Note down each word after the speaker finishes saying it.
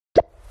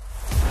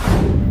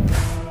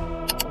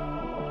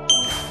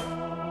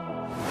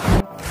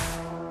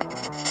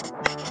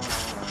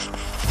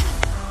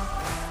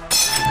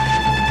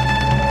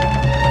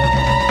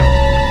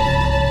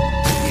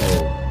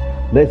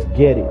Let's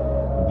get it.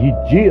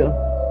 Yeah.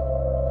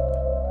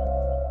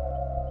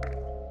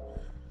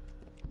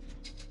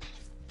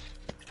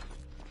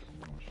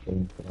 Straight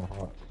into the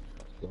heart.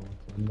 Let's go into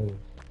the middle.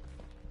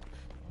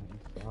 Right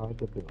inside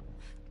the building.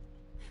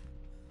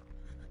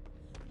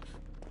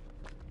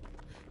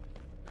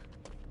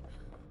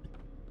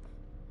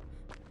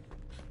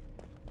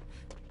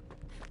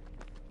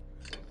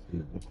 See,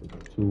 this is a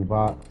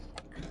toolbox.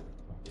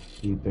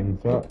 Speed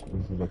things up.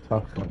 This is a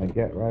tough one to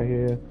get right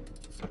here.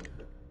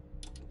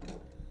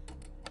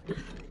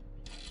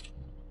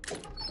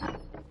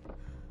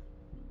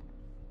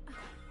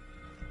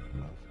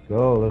 Let's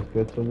go. Let's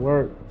get to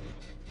work.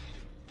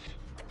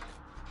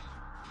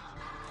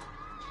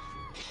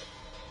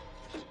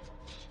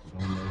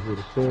 Don't know who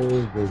this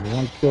is. There's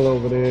one kid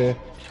over there.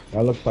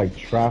 That looks like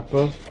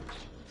Trapper.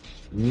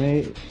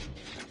 Mate.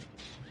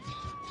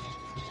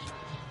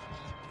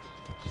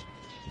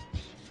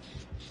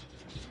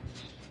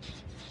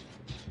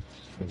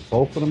 Is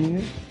both of them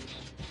here?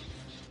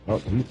 Oh,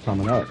 he's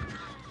coming up.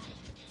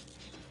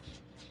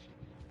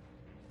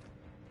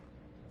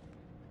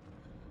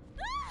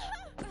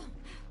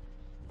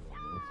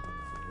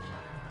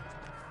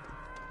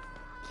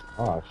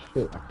 Oh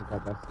shit, I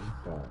forgot that's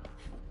inside.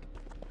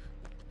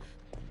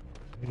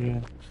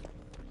 Yeah.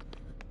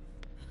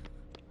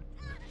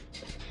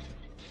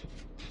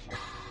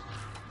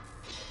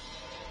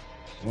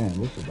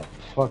 Man, this is a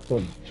fucked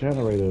up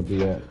generator to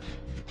be at.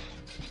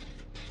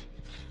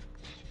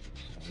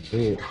 I'm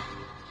dead.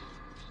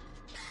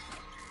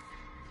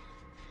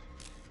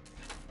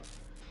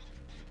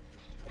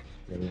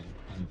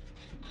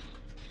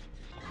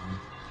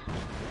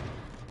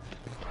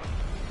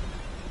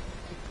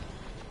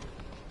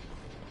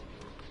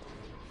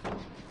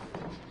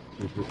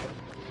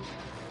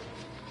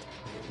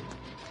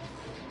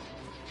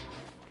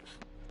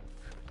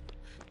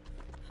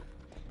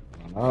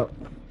 Up.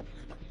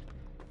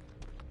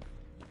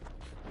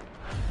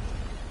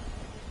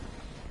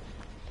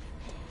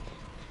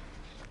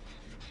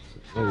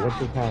 Wait, what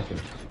just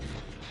happened?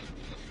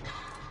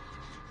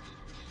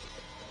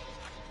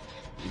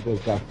 You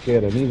just got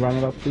scared of me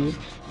running up to you?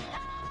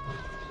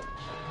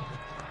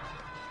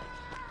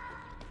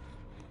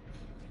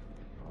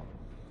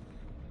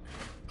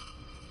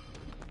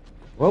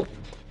 Whoop.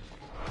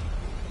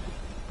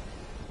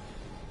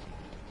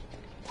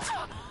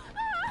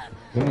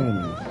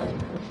 Damn.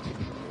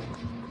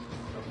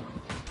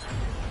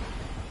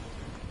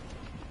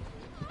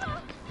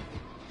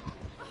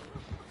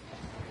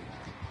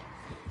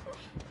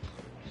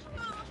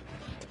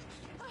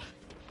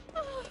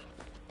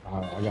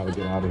 I gotta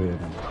get out of here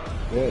now.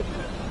 Shit.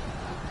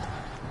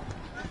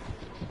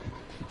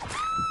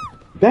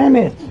 Damn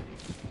it!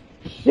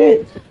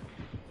 Shit!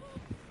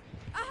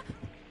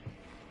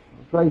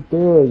 It's right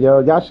there, yo.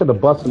 Y'all should have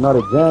busted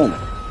another gen.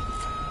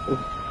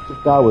 This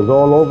guy was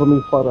all over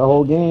me for the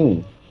whole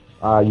game.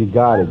 You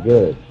got it.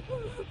 Good.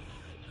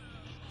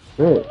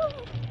 Shit.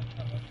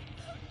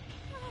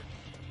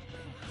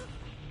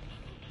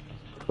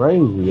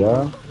 Crazy,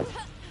 yo.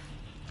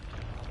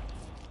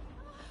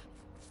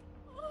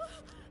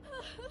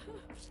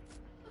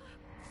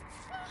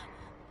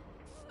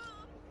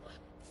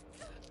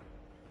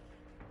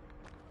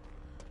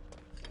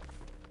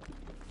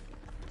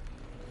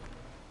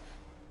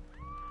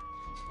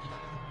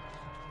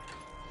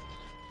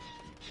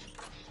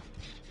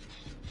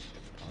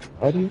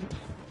 Already?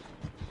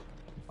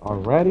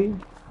 Already?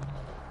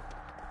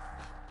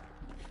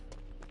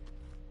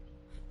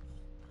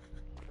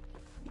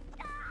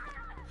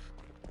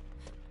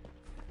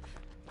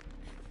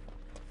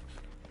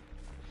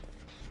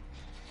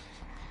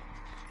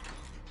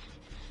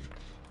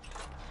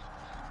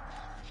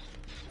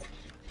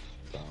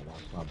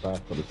 That's not bad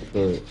for the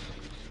spirit.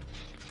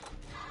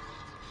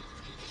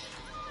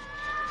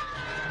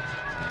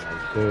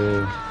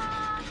 Okay.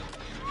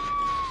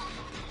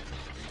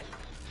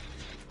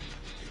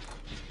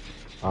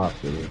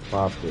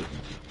 Pop it.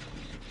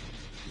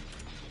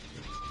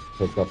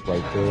 Pick up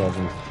right there. I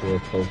think we're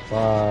close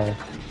by.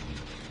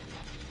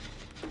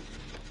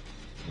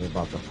 We're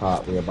about to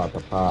pop. We're about to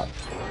pop.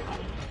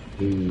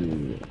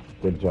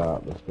 Good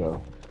job. Let's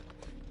go.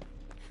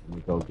 Let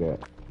me go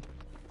get.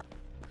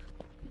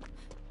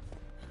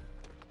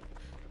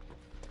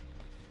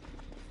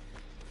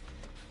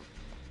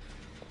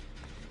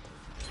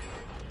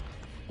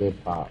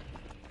 Good pop.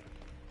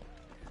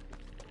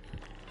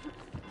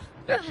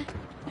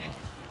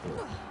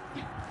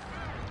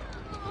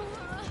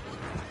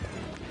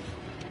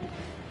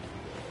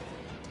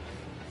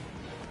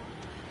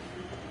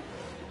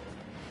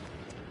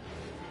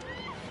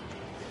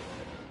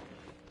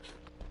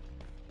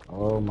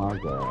 Oh my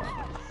God.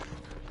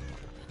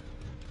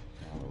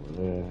 Over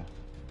there.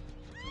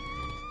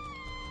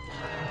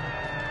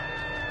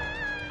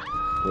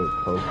 Get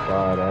close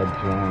by that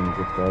gem.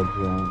 Get that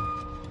gem.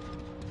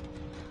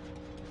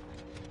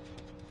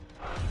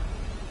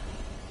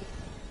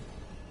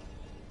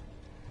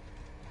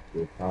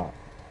 Good pop.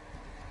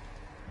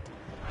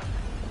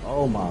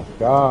 Oh my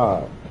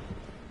God.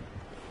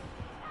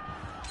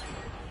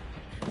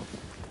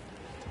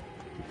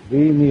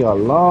 Leave me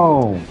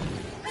alone.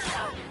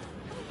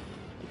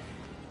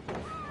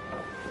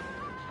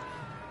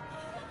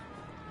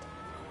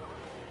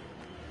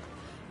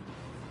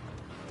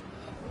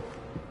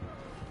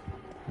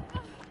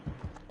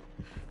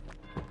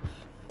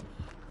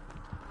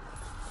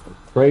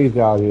 crazy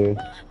out here.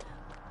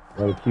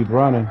 Gotta keep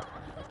running.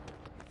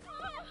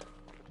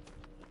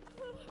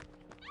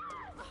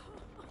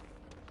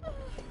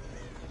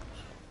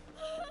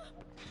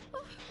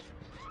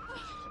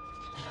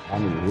 I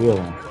need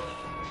healing.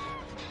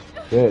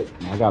 Shit,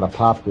 I gotta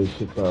pop this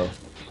shit though.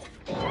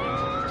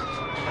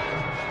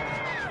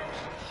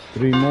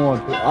 3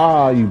 more.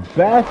 Ah, you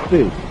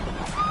bastard!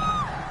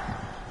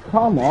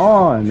 Come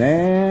on,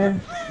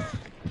 man.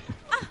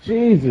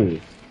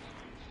 Jesus.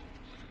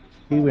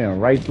 He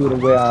went right through the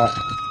way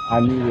I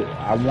needed.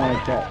 I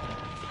wanted that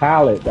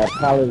pallet. That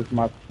pallet is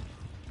my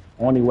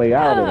only way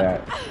out of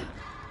that.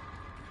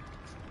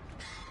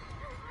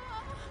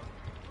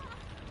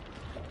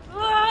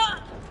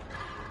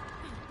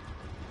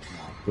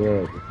 Not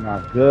good. It's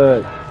not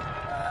good.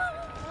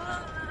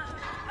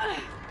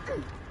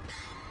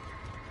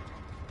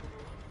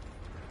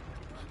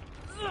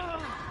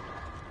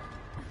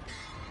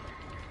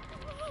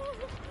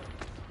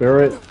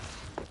 Spirit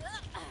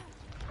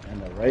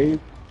and the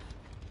Wraith.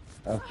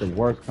 That's the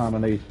worst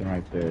combination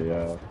right there,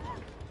 y'all.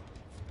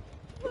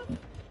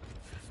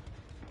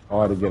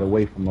 Hard to get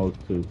away from those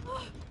two.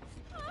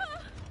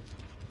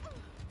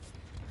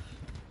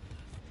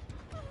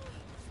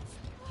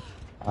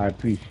 I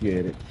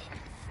appreciate it.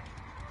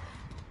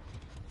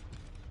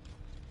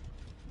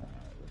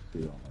 Alright, let's see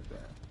what I'm like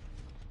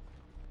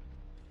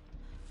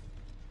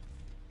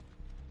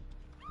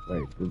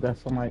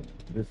that. Wait,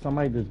 did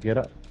somebody just get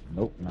up?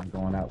 Nope, not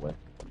going that way.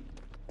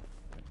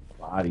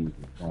 Bodies is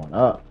going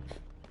up.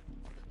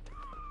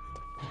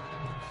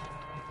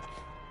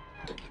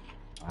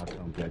 I'll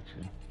come get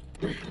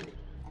you.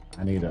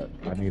 I need a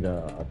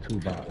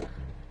 2-box.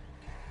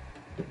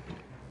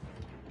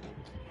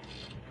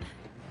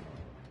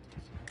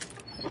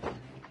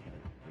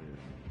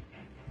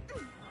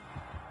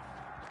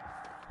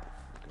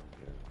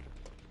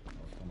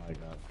 Somebody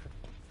got it.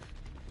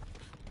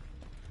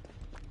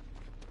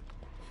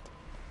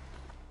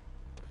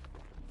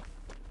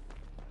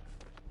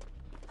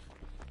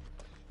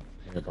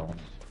 Here, bonus.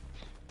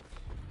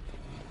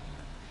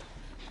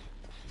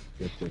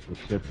 Get this,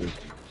 let's get this.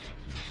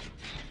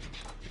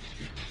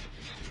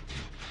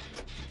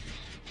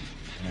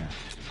 Yeah.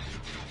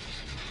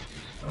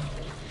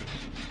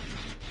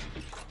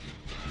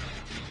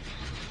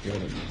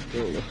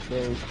 Let's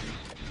go.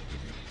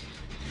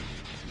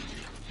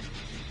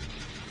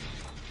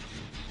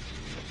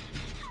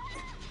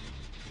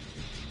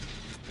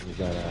 Where's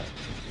that at?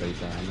 Straight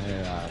down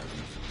there. Alright.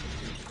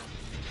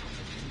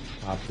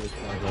 Pop this,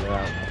 I'll get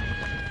out.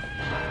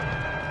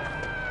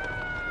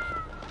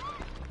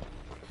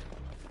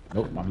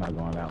 Nope, I'm not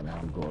going out now.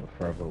 I'm going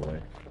further away.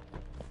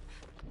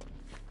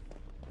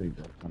 I think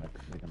they're gonna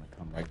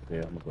come right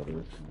there. I'm gonna go to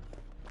this one.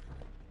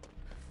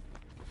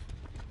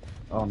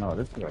 Oh no,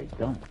 this is already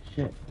done.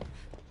 Shit.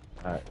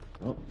 Alright.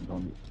 Oh,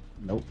 don't.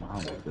 Nope, I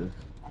don't want this.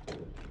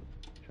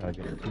 Try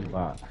to get a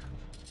 2-box.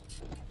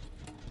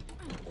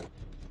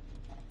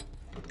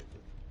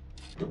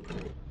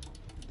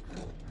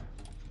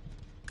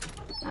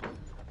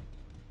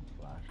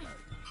 Flashlight.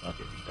 Fuck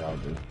it, that'll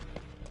do.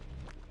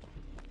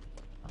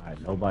 Alright,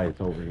 nobody's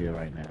over here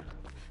right now.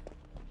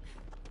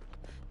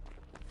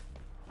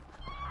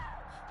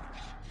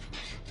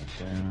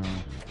 Down.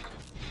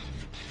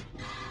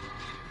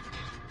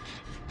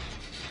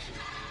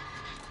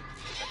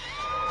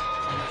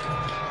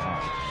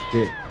 Oh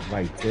shit,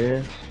 right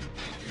there.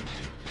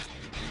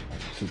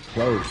 That's too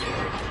close.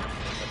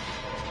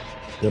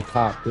 Good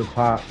pop, good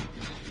pop.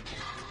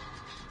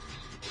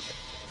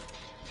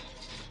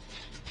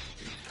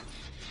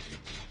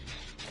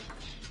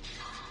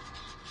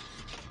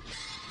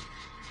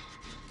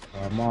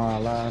 Come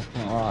on, last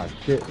one. Oh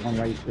shit, one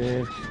right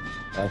there.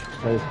 That's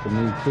close to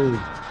me too.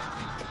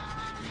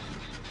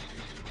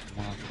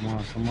 Come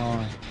on, come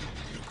on.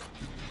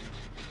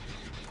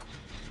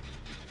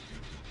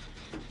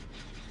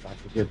 Got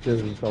to get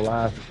this as the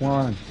last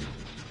one.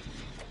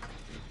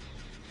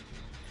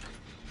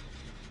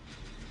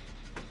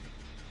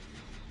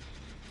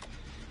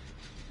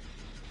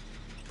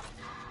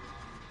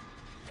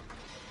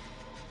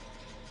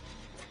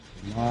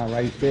 Come on,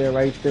 right there,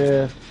 right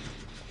there.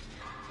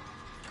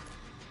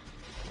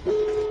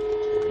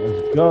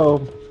 Let's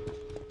go.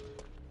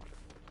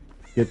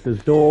 Get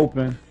this door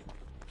open.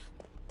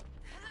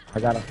 I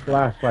got a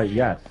flashlight,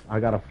 yes. I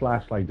got a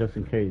flashlight just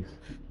in case.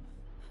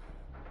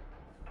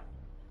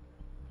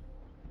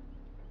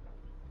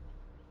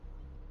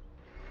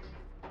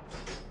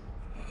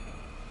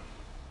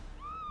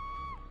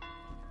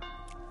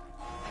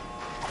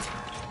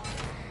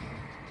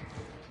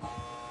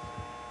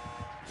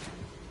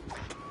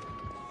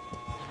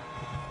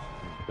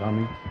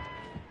 Dummy.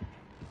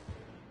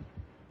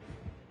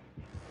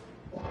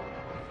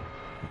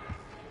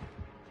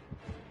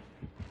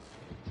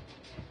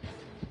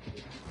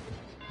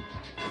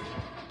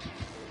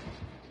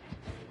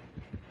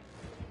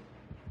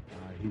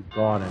 He's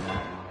gone in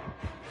that one.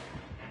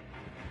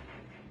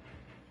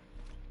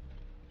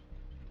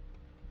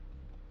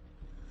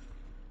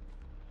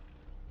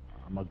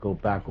 I'm gonna go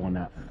back on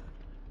that.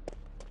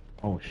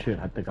 Oh shit,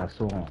 I think I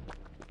saw him.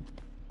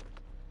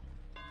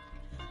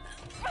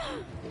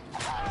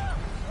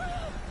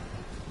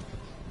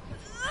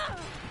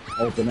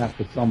 Open that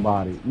for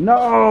somebody.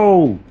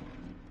 No!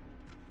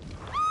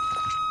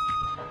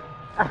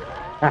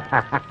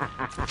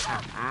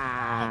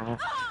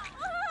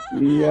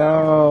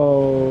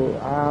 Yo,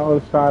 I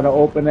was trying to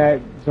open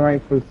that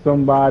joint for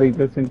somebody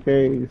just in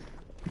case.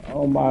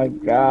 Oh my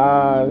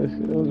gosh,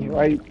 it was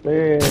right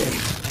there.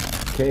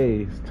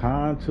 Okay, it's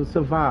time to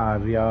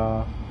survive,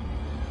 y'all.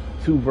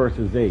 2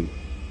 versus 8.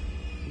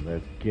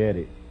 Let's get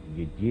it.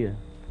 Yeah.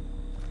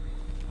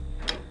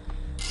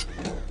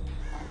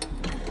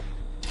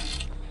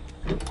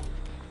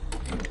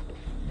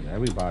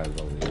 Everybody's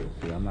over here.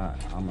 See, I'm gonna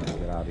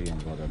get out of here and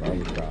go to the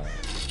other side.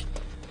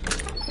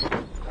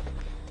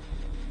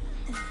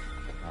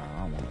 I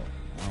don't want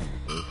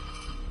this.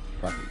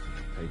 Fuck it.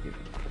 Take it.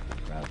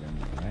 Grab them,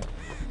 alright?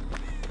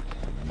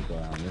 Let me go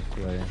down this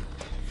way.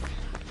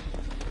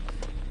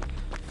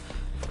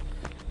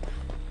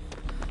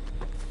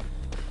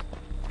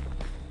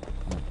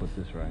 I'm gonna put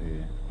this right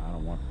here. I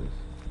don't want this.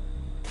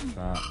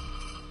 Drop.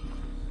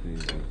 See,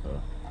 there's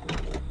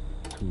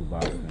a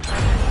toolbox in here.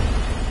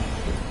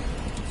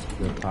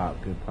 Good pop,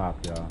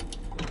 y'all.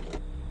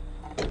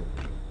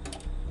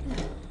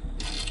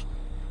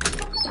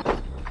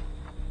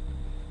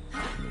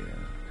 Yeah,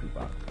 2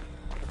 boxes.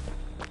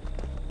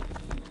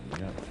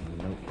 Yep,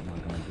 nope, I'm not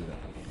gonna do that.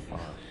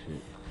 Oh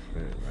shit,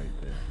 spirit right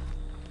there.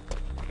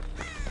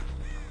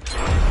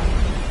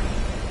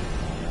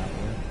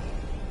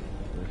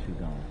 Where's she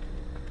going?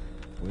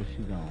 Where's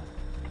she going?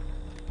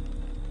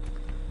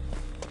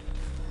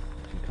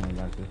 She coming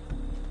back this way?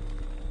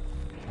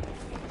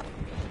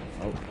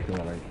 Oh, kill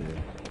her right there.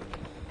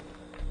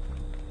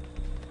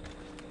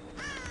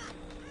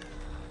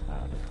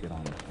 Let's get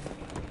on this one.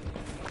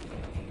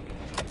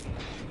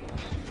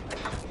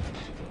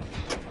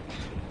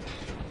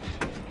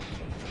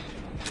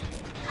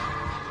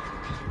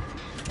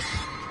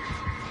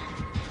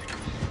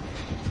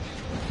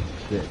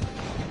 Shit.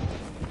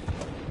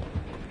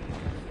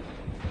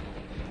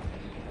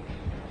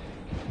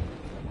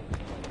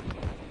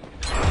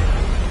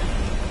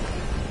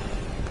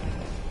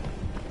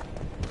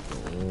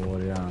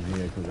 Down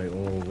here because they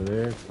all over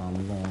there, so I'm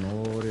going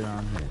all the way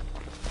down here.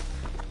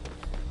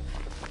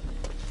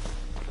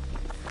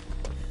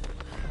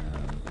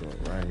 And go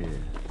right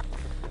here.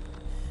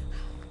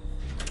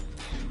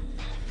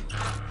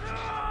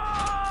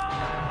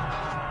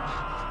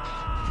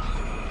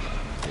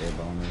 Yeah,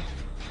 bonus.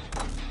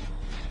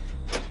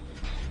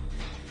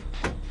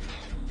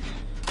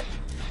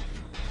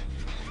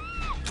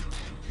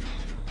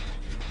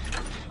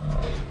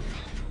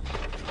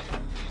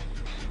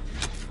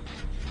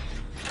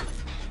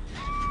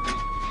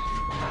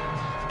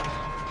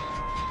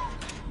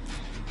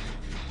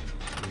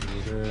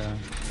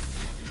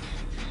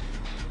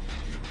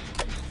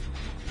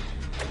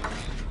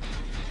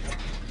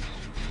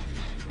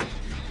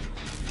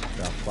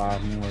 Got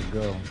 5 more to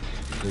go.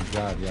 Good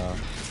job, y'all.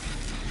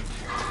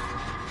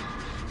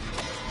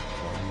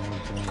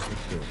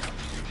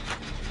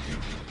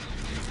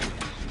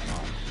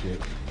 Oh,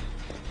 shit.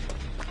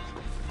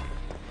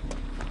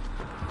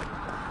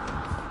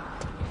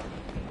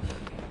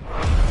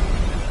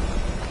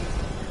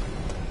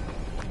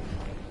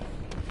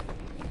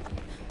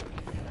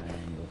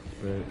 And the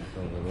spirit's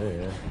over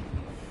there.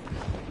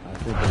 I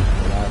think they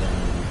put out on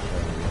each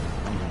other.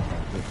 I'm going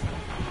like this one.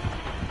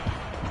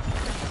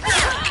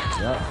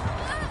 Yep.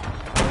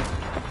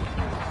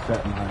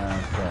 Set my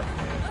ass up,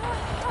 man.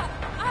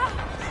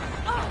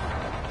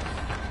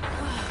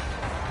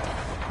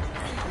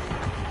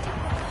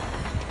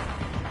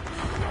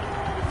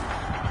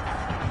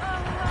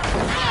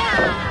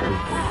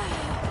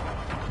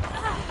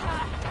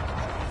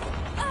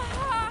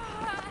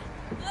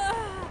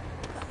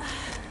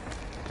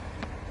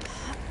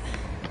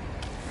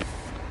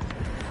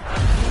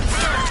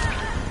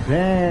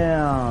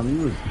 Damn, you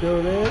was still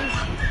there?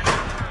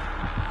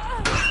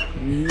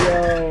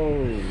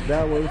 Yo,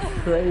 that was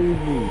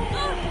crazy.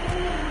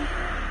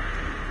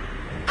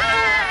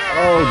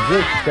 Oh,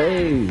 good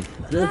save.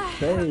 Good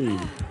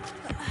save.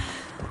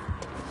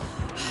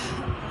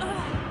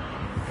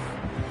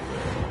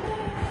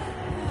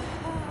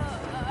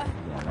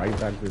 Going right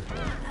back this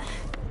way.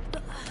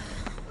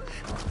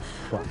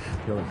 Fuck,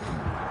 kill him.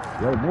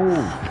 Yo,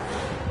 move.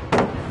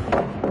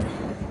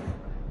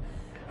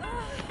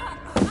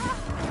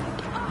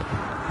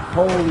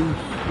 Holy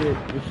shit,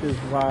 this is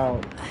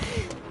wild.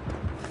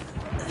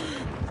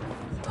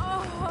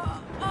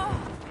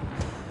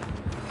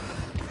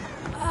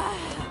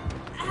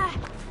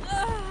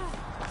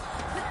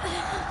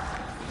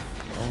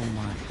 Oh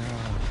my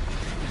god.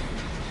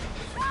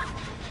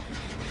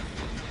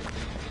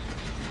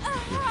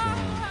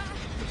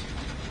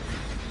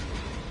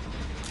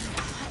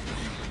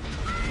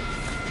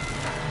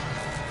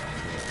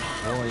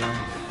 Oh yeah.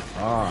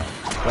 Ah,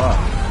 fuck.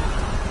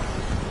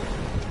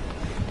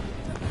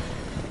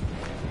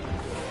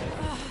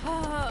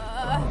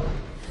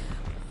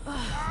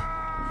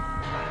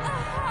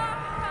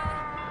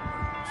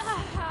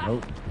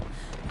 Nope.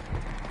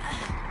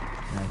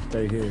 Now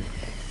stay here.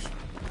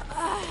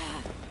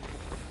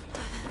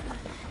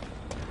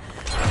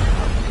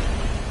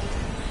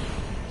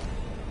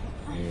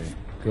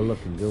 Good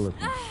looking, good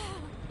looking. Yeah,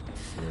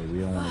 we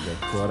don't want to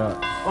get caught up.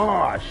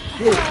 Oh,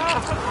 shit!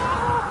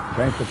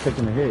 Thanks for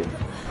taking the hit.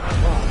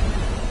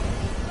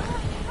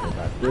 Go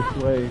back this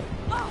way.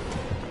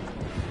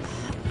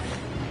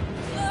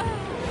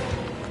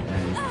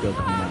 And he's still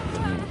coming after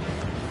me.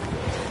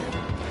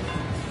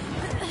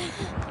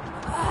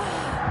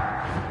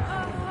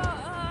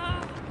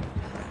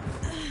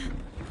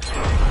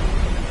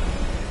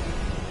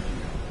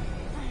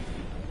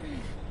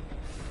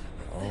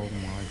 Oh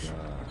my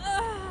god.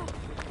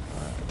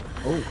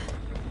 Oh, I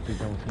think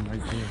that was him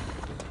right there.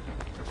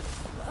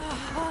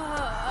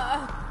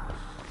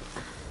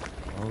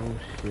 Oh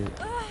shit.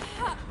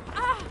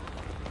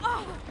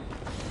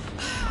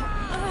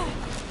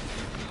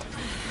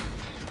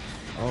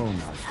 Oh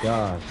my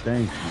god,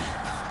 thank you.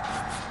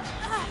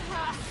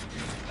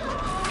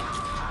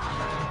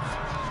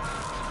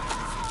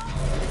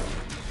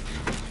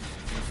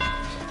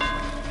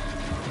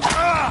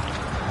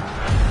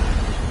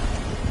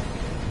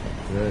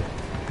 Good.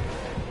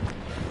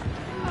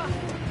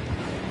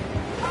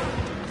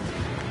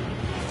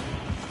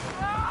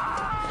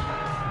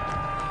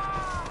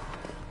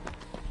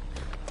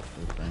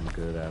 This ain't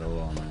good at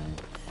all, man.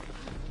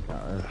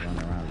 Got us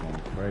running around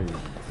going crazy.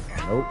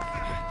 Nope.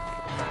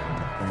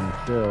 Staying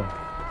still.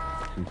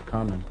 She's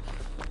coming.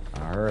 I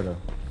heard her.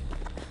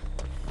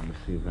 Let me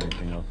see if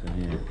anything else in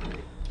here.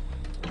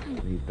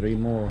 Need 3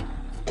 more.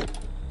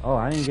 Oh,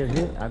 I didn't get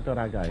hit? I thought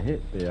I got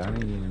hit there. I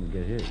didn't even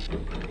get hit.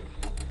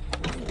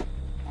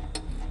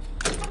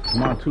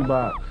 Come on, 2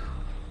 box.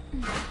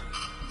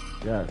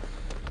 Yes.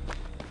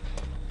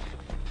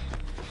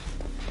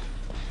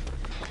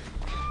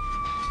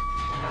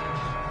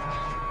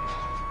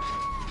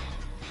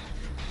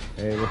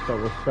 Hey, what's up,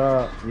 what's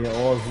up? Yeah,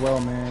 all's well,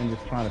 man.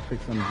 Just trying to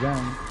fix some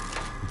gems.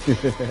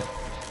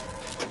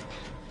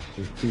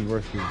 This 2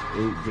 versus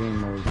 8 game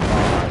mode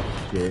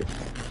shit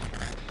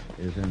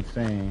is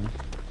insane.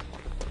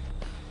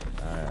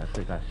 I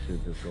think I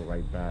should just go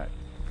right back.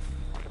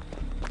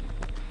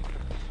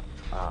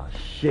 Ah,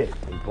 shit.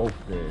 They both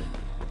did.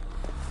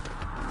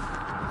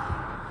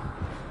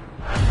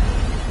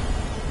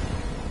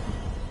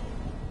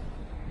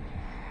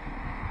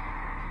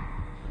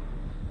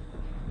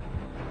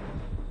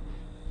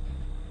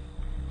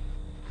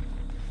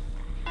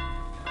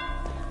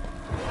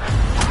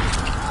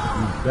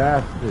 You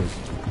bastard.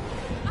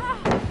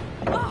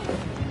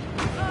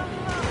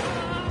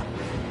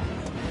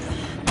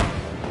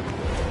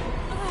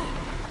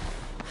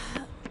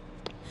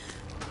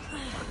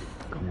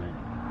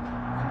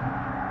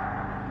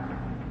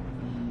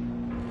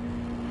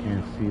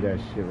 Can't see that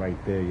shit right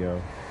there,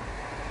 yo.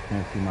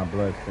 Can't see my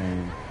blood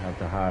stain. Have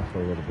to hide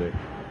for a little bit.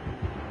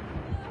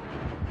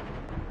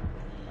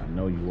 I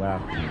know you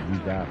after me.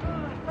 You after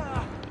me.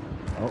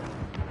 Oh,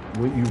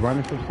 were you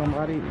running from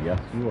somebody?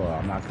 Yes, you are.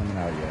 I'm not coming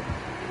out yet.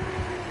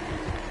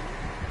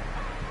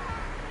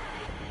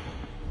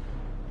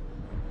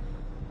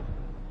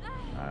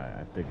 Alright,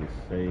 I think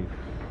it's safe.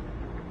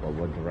 But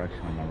what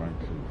direction am I running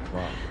to?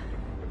 Fuck.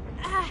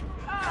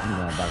 I'm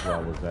going back where I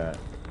was at.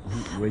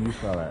 Where you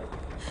fell at?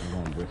 I'm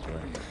going this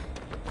way.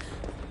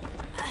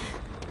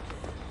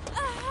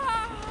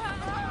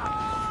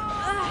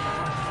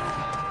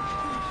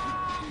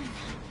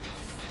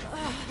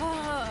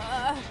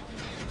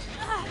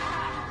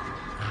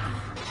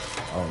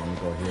 Oh, let me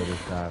go heal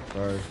this guy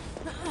first.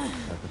 I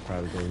could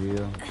probably go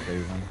heal,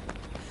 save him.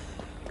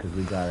 Because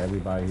we got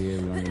everybody here.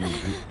 We only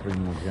need 3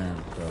 more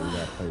gems. So we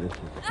got to play this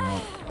with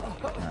smart.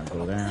 Now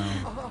go down.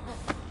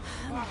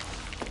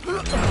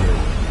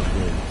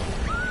 Good.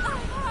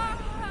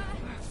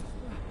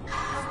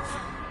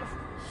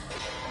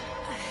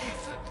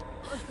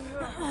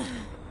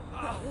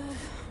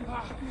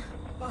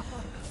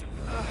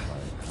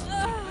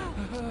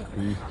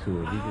 These 2,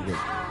 if we could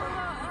get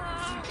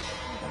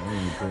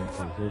in good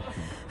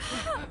position.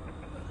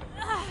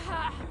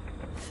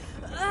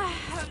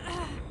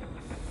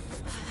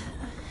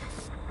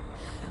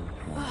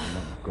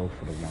 Go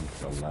for the one to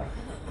the left.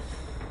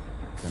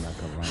 Then I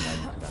can run right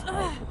into the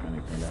house. If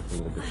anything, that's a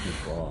little bit too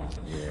far.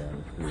 Yeah,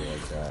 let's do it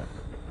like that.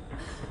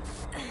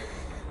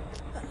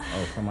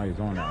 Oh, somebody's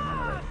on that one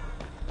already.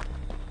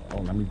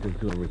 Oh, let me just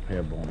do a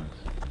repair bonus.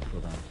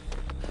 Hold on.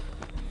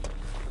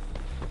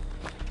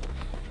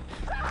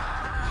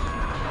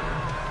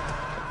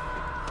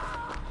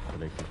 So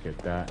they could get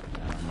that.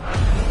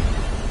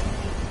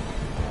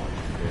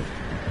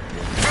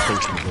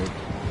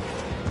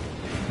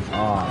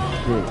 Oh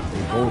shit,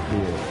 they both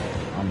here.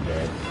 I'm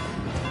dead.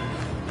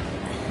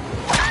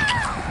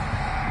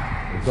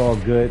 It's all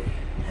good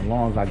as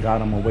long as I got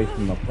them away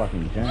from the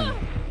fucking gem.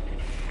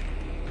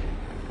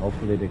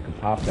 Hopefully they can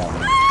pop that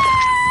one.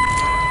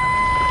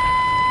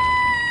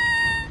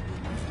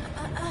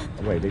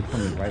 Oh, wait, they put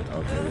me right.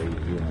 Okay, they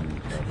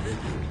healing.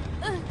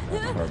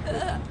 That's perfect.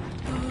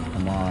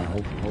 Come on,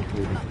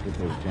 hopefully they can get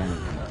those gems.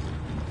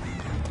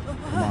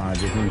 Come on, I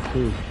just need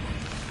 2.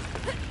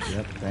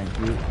 Yep, thank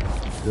you.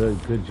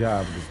 Good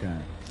job with the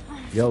gem.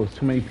 Yo, it's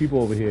too many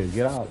people over here.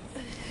 Get out.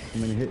 Too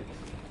many hits.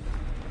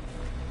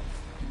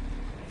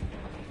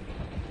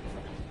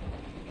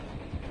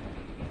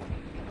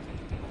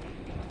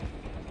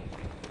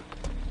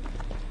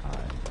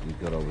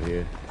 it over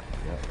here.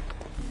 Yep.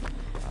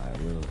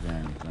 Alright, wheels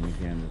in. Let me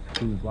get in the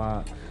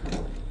toolbox.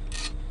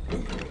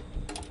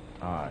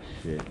 Ah,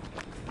 shit.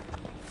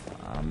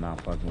 I'm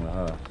not fucking with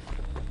her.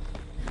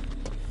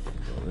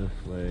 Go this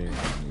way. I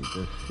don't need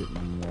this shit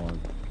no more.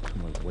 Too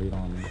much weight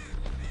on me.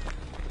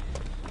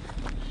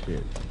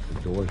 Shit. The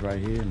door's right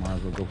here. Might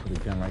as well go for the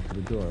gun right to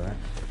the door, right?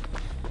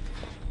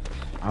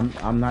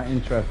 I'm not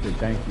interested,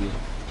 thank you.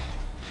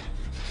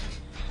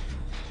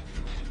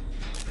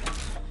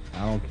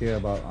 I don't care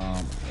about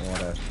all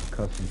that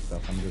custom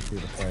stuff. I'm just here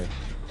to play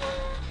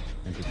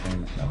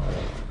entertainment. I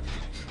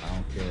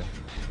don't care.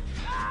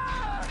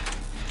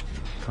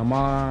 Come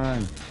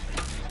on.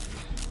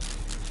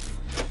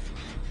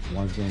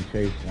 One's getting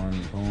chased, one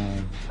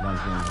boom, one's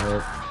getting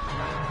hit.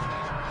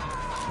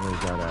 Where's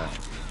that at?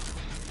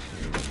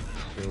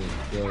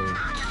 Go.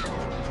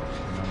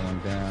 Another one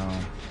down.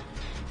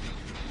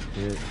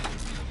 Shit.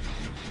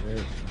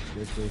 Let's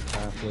get this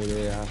halfway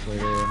there.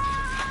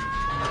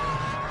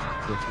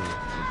 This is a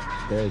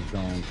dead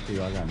zone too.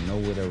 I got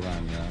nowhere to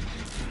run, y'all.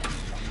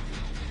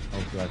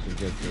 Hopefully I can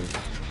get this.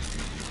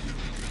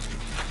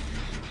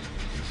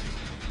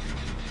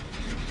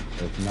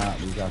 If not,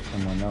 we got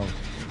someone else.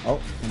 Oh,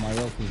 somebody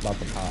else is about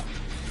to pop.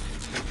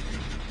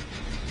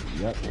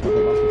 Yep, he's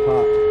about to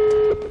pop.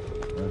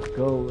 Let's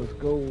go.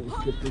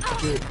 Let's get this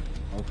shit.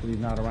 Hopefully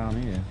he's not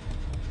around here.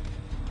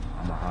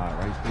 I'm gonna hide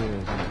right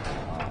there.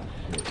 Oh,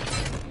 shit.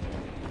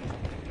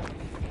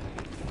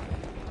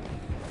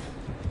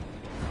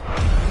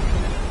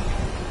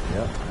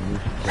 Yep,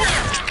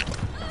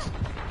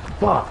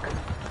 fuck!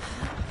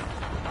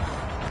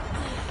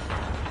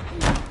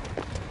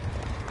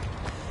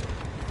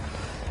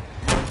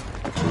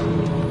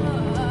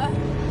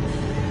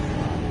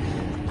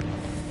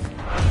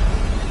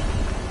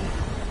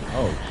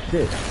 Oh,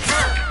 shit.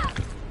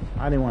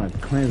 I didn't want to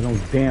cleanse those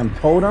damn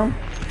totem.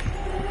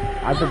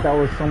 I thought that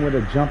was somewhere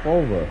to jump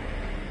over.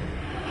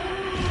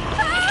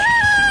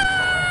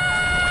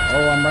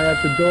 Oh, I'm right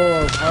at the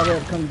door. Hurry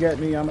up, come get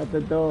me. I'm at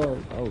the door.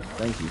 Oh,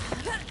 thank you.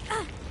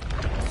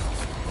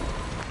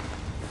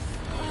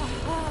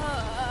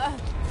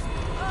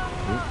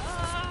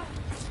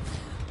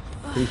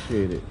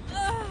 Appreciate it.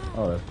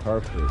 Oh, that's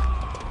perfect.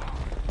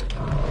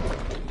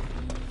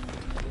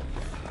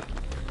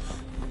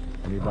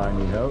 Anybody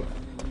need help?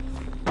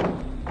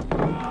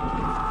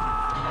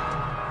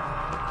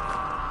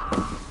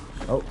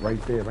 Oh,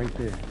 right there.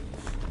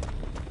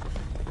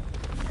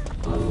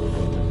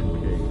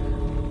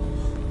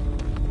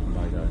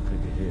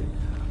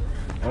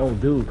 Oh,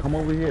 dude, come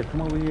over here.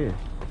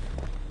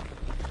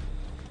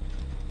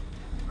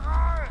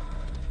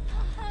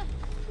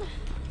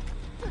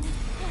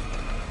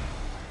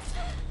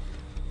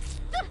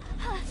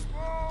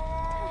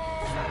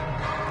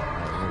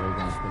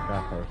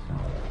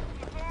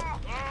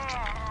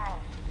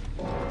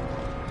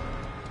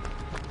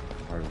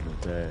 Person's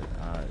dead.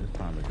 Alright, it's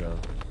time to go.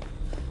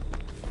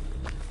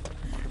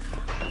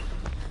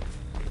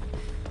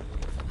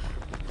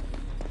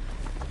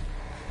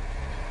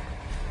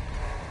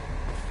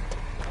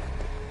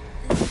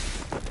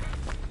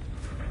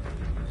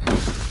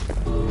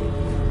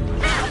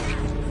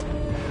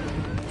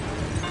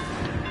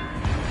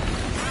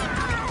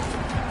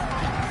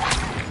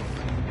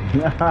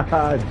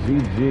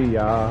 GG,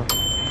 y'all.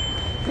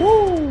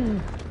 Woo!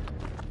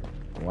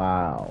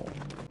 Wow.